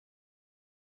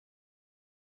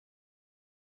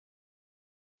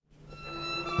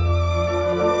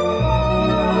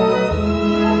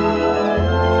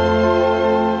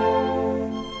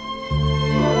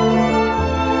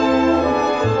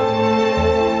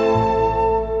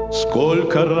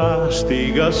Сколько раз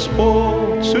ты,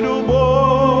 Господь, с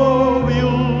любовью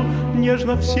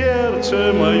нежно в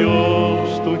сердце мое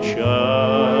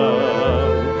стучал,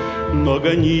 но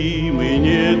гонимый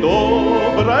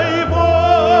недоброй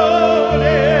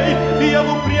волей я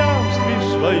в упрямстве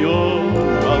своем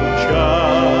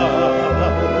молчал.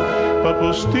 По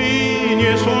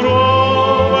пустыне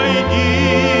суровой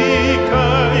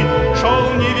дикой шел,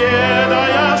 не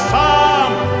ведая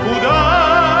сам куда,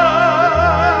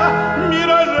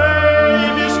 миражей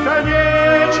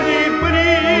бесконечных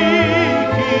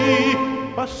блики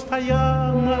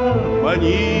постоянно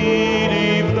манили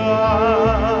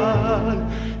вдаль.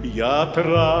 Я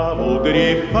траву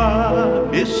греха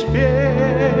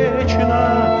беспечно,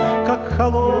 как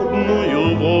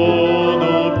холодную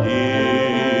воду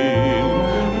пил,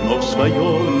 но в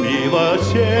своем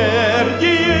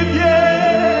милосердии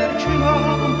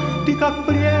вечном ты, как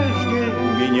прежде,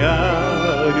 меня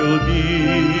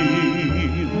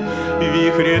любил. В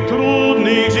вихре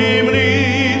трудных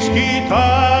земных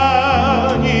скитаний,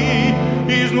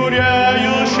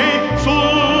 изнуряющей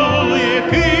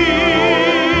суеты,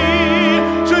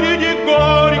 среди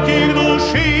горьких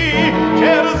души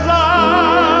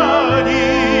терзаний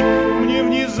мне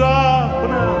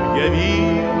внезапно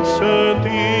явился ты.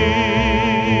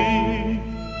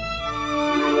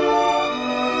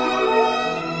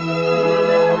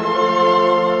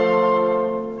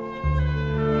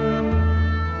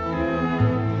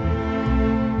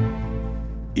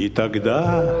 И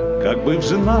тогда, как бы в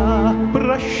знак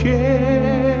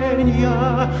прощения,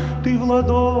 ты в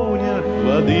ладонях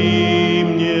воды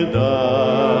мне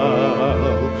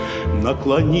дал,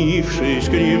 наклонившись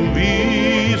к ним в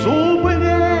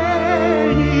изумлении,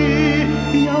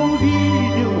 я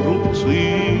увидел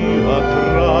рубцы от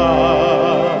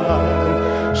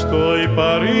ран. С той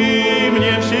поры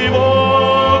мне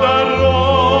всего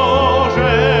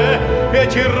дороже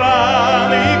эти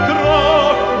раны и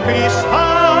кровь Христа.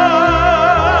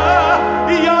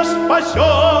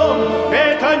 Спасен,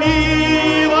 это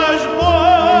милость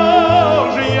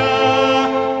Божья,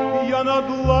 я на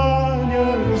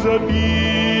дланях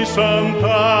записан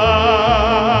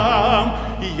там.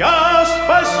 Я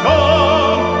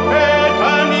спасен,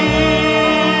 это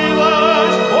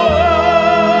милость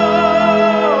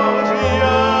Божья,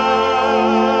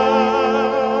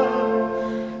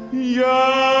 я